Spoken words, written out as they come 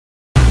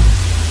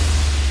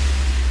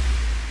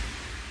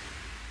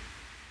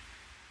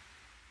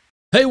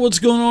Hey, what's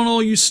going on,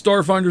 all you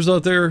Starfinders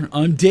out there?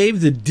 I'm Dave,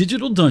 the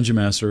Digital Dungeon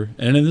Master,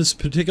 and in this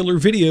particular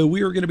video,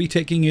 we are going to be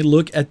taking a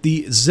look at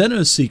the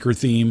Xenoseeker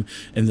theme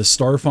in the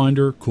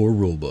Starfinder core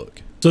rulebook.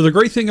 So the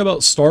great thing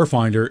about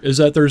Starfinder is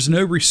that there's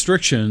no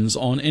restrictions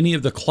on any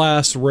of the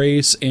class,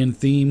 race, and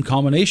theme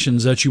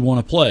combinations that you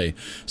want to play.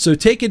 So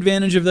take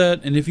advantage of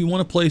that, and if you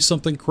want to play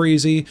something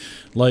crazy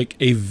like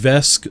a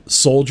Vesk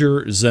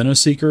Soldier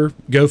Xenoseeker,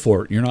 go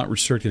for it. You're not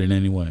restricted in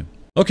any way.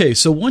 Okay,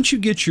 so once you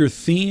get your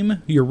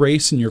theme, your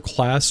race, and your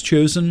class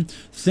chosen,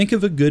 think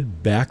of a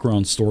good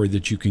background story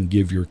that you can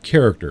give your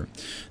character.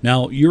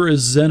 Now, you're a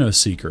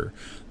Xenoseeker.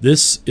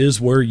 This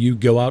is where you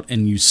go out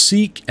and you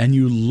seek and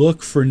you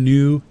look for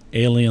new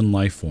alien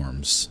life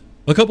forms.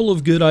 A couple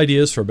of good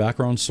ideas for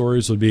background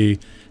stories would be,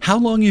 how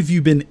long have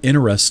you been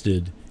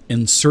interested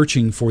in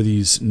searching for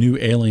these new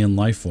alien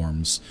life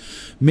forms?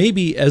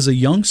 Maybe as a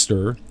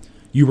youngster,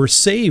 you were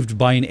saved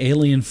by an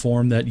alien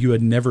form that you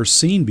had never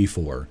seen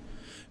before.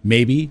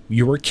 Maybe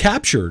you were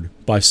captured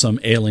by some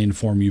alien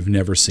form you've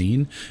never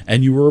seen,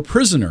 and you were a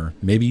prisoner.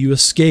 Maybe you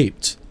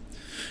escaped.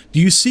 Do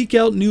you seek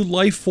out new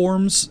life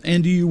forms,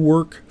 and do you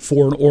work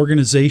for an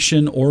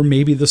organization or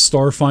maybe the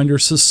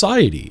Starfinder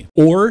Society?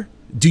 Or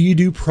do you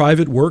do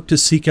private work to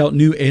seek out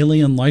new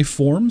alien life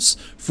forms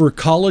for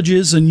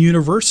colleges and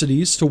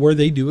universities to where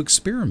they do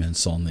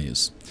experiments on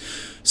these?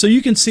 So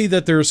you can see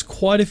that there's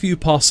quite a few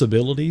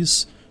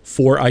possibilities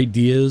for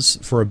ideas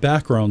for a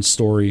background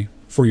story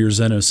for your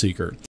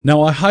Xenoseeker.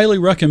 Now, I highly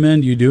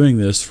recommend you doing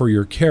this for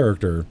your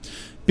character,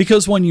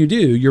 because when you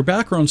do, your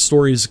background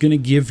story is going to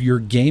give your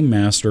game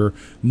master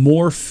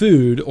more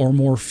food or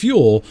more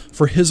fuel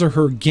for his or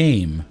her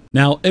game.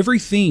 Now, every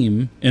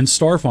theme in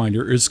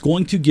Starfinder is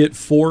going to get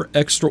 4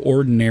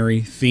 extraordinary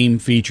theme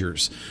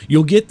features.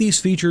 You'll get these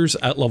features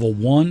at level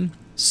 1,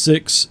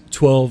 6,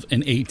 12,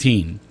 and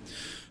 18.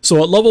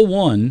 So at level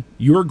 1,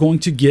 you are going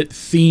to get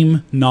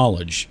theme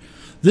knowledge.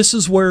 This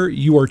is where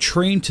you are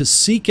trained to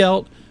seek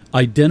out,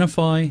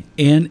 identify,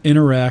 and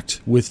interact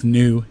with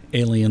new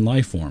alien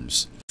life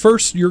forms.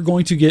 First, you're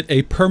going to get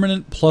a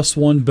permanent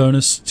 +1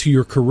 bonus to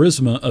your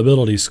charisma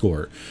ability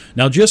score.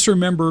 Now just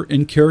remember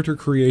in character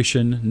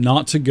creation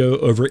not to go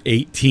over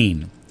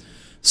 18.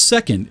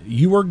 Second,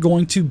 you are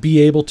going to be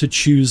able to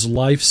choose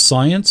life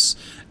science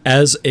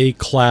as a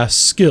class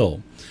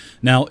skill.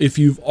 Now, if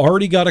you've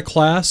already got a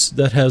class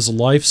that has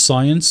life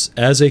science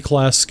as a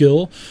class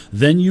skill,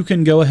 then you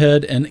can go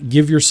ahead and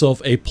give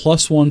yourself a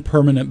 +1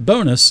 permanent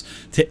bonus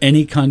to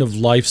any kind of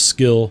life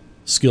skill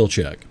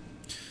check.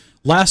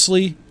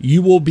 Lastly,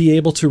 you will be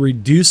able to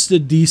reduce the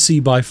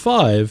DC by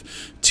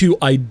 5 to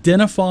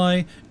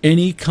identify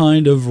any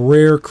kind of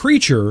rare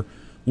creature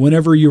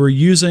whenever you are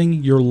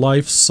using your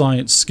life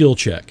science skill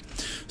check.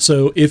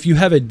 So if you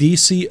have a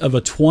DC of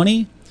a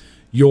 20,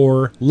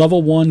 your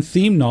level 1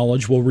 theme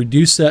knowledge will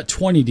reduce that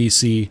 20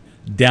 DC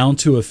down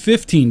to a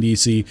 15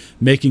 DC,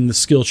 making the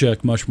skill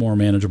check much more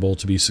manageable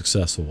to be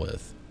successful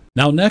with.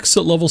 Now next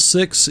at level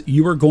 6,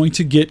 you are going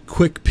to get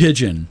Quick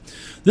Pigeon.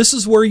 This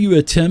is where you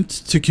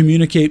attempt to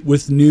communicate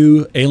with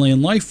new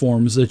alien life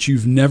forms that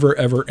you've never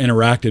ever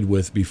interacted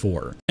with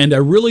before. And I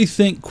really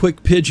think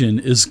Quick Pigeon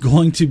is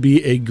going to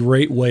be a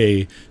great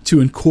way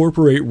to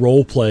incorporate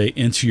roleplay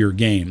into your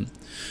game.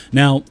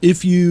 Now,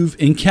 if you've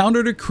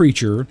encountered a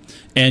creature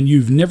and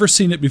you've never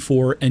seen it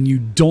before and you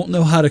don't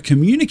know how to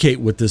communicate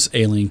with this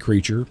alien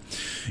creature,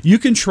 you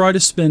can try to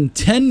spend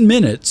 10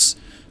 minutes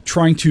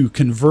trying to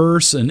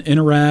converse and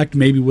interact,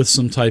 maybe with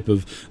some type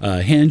of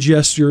hand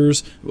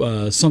gestures,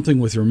 something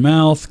with your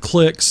mouth,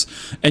 clicks,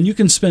 and you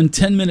can spend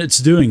 10 minutes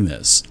doing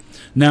this.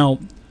 Now,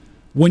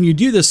 when you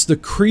do this, the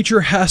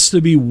creature has to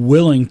be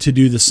willing to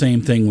do the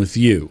same thing with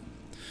you.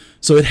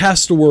 So it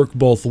has to work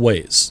both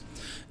ways.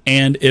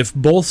 And if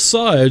both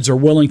sides are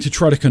willing to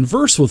try to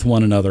converse with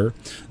one another,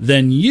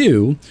 then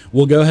you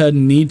will go ahead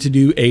and need to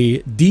do a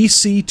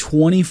DC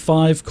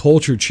 25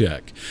 culture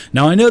check.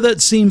 Now, I know that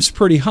seems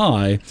pretty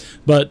high,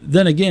 but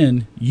then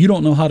again, you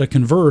don't know how to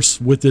converse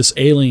with this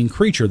alien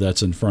creature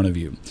that's in front of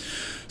you.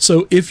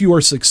 So if you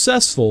are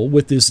successful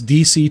with this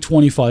DC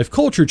 25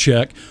 culture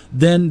check,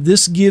 then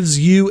this gives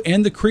you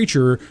and the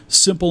creature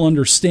simple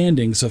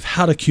understandings of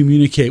how to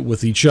communicate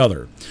with each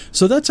other.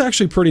 So that's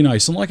actually pretty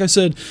nice. And like I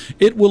said,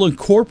 it will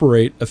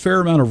incorporate a fair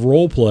amount of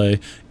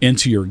roleplay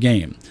into your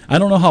game. I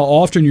don't know how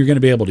often you're going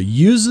to be able to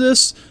use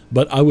this,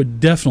 but I would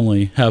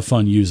definitely have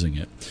fun using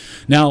it.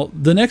 Now,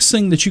 the next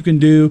thing that you can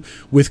do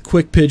with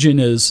Quick Pigeon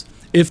is,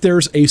 if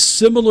there's a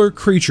similar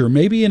creature,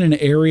 maybe in an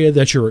area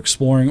that you're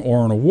exploring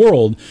or in a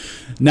world,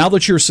 now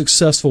that you're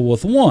successful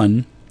with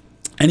one,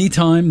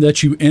 anytime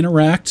that you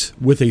interact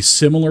with a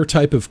similar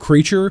type of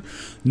creature,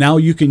 now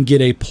you can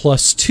get a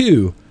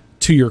 +2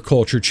 to your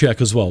culture check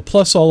as well,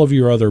 plus all of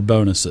your other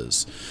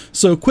bonuses.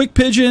 So Quick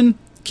Pigeon,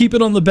 keep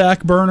it on the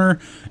back burner,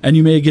 and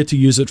you may get to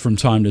use it from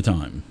time to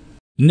time.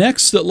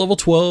 Next, at level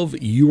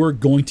 12, you are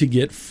going to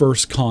get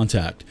First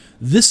Contact.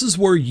 This is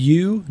where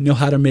you know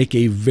how to make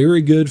a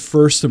very good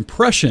first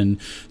impression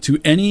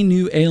to any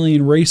new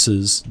alien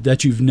races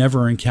that you've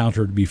never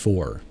encountered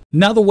before.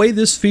 Now, the way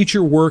this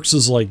feature works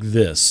is like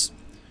this.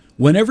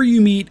 whenever you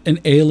meet an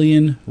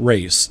alien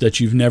race that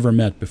you've never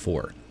met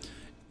before,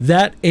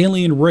 that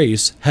alien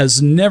race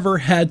has never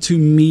had to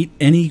meet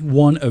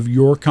anyone of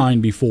your kind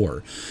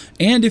before.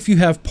 And if you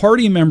have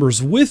party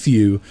members with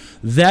you,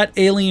 that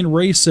alien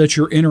race that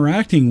you're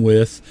interacting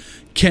with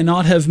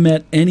cannot have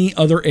met any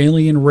other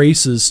alien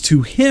races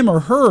to him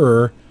or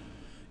her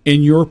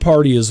in your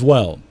party as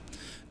well.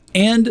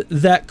 And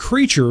that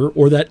creature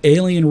or that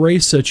alien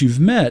race that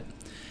you've met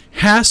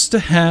has to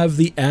have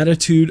the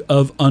attitude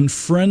of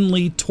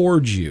unfriendly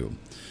towards you.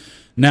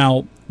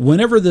 Now,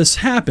 whenever this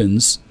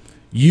happens,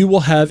 you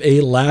will have a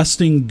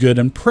lasting good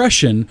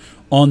impression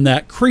on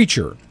that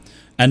creature.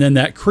 And then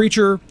that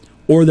creature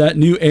or that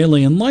new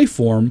alien life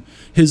form,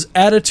 his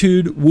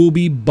attitude will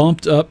be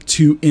bumped up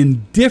to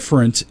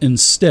indifferent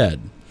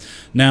instead.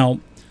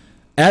 Now,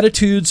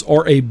 attitudes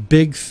are a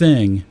big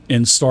thing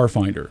in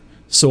Starfinder.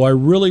 So I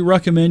really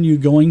recommend you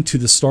going to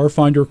the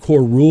Starfinder core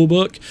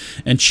rulebook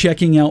and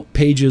checking out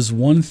pages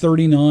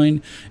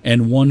 139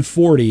 and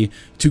 140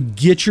 to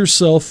get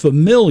yourself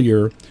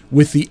familiar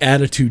with the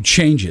attitude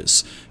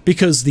changes,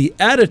 because the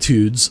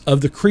attitudes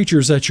of the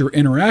creatures that you're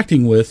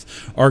interacting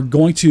with are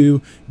going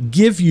to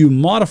give you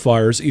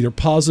modifiers, either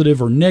positive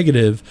or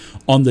negative,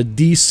 on the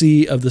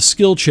DC of the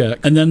skill check.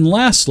 And then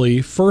lastly,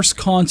 first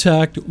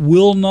contact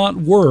will not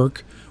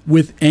work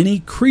with any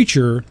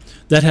creature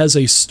that has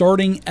a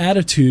starting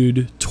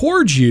attitude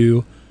towards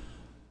you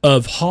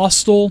of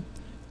hostile,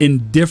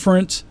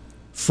 indifferent,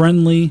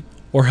 friendly,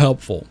 or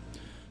helpful.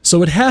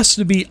 So it has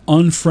to be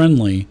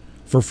unfriendly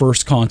for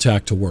first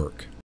contact to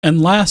work.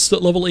 And last,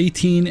 at level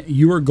 18,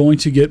 you are going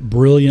to get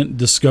Brilliant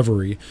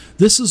Discovery.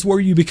 This is where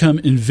you become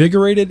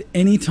invigorated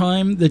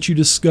anytime that you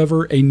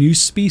discover a new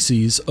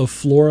species of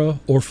flora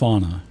or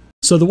fauna.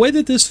 So the way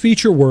that this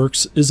feature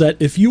works is that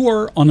if you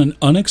are on an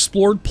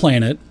unexplored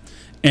planet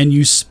and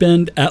you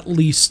spend at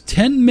least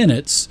 10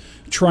 minutes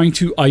trying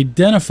to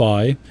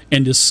identify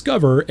and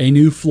discover a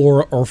new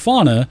flora or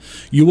fauna,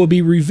 you will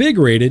be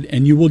revigorated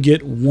and you will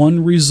get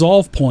 1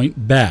 resolve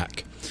point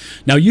back.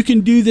 Now you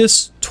can do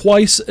this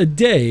twice a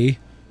day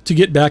to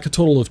get back a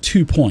total of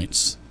 2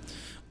 points.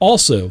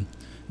 Also,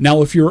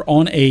 now if you're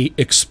on a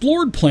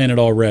explored planet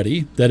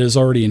already, that is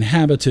already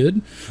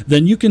inhabited,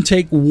 then you can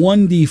take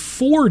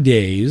 1d4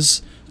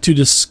 days to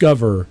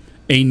discover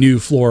a new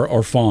flora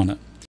or fauna.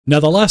 Now,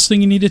 the last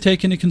thing you need to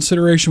take into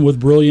consideration with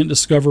Brilliant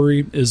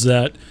Discovery is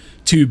that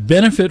to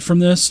benefit from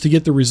this, to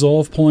get the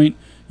resolve point,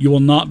 you will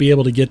not be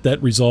able to get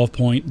that resolve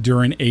point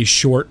during a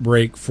short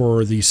break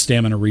for the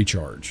stamina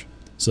recharge.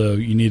 So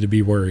you need to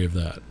be wary of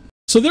that.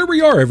 So there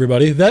we are,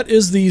 everybody. That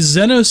is the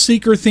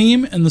Xenoseeker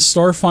theme in the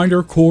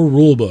Starfinder core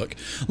rulebook.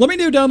 Let me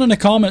know down in the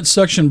comments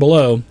section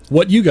below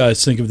what you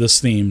guys think of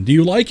this theme. Do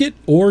you like it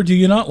or do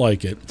you not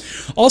like it?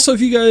 Also,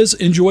 if you guys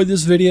enjoyed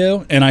this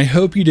video, and I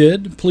hope you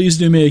did, please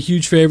do me a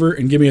huge favor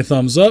and give me a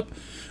thumbs up.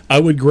 I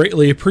would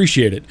greatly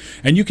appreciate it.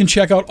 And you can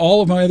check out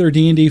all of my other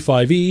D&D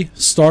 5e,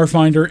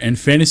 Starfinder, and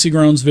Fantasy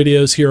Grounds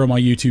videos here on my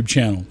YouTube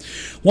channel.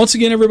 Once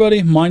again,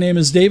 everybody, my name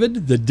is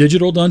David, the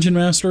Digital Dungeon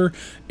Master,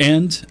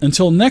 and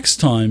until next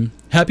time,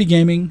 happy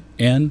gaming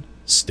and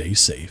stay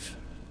safe.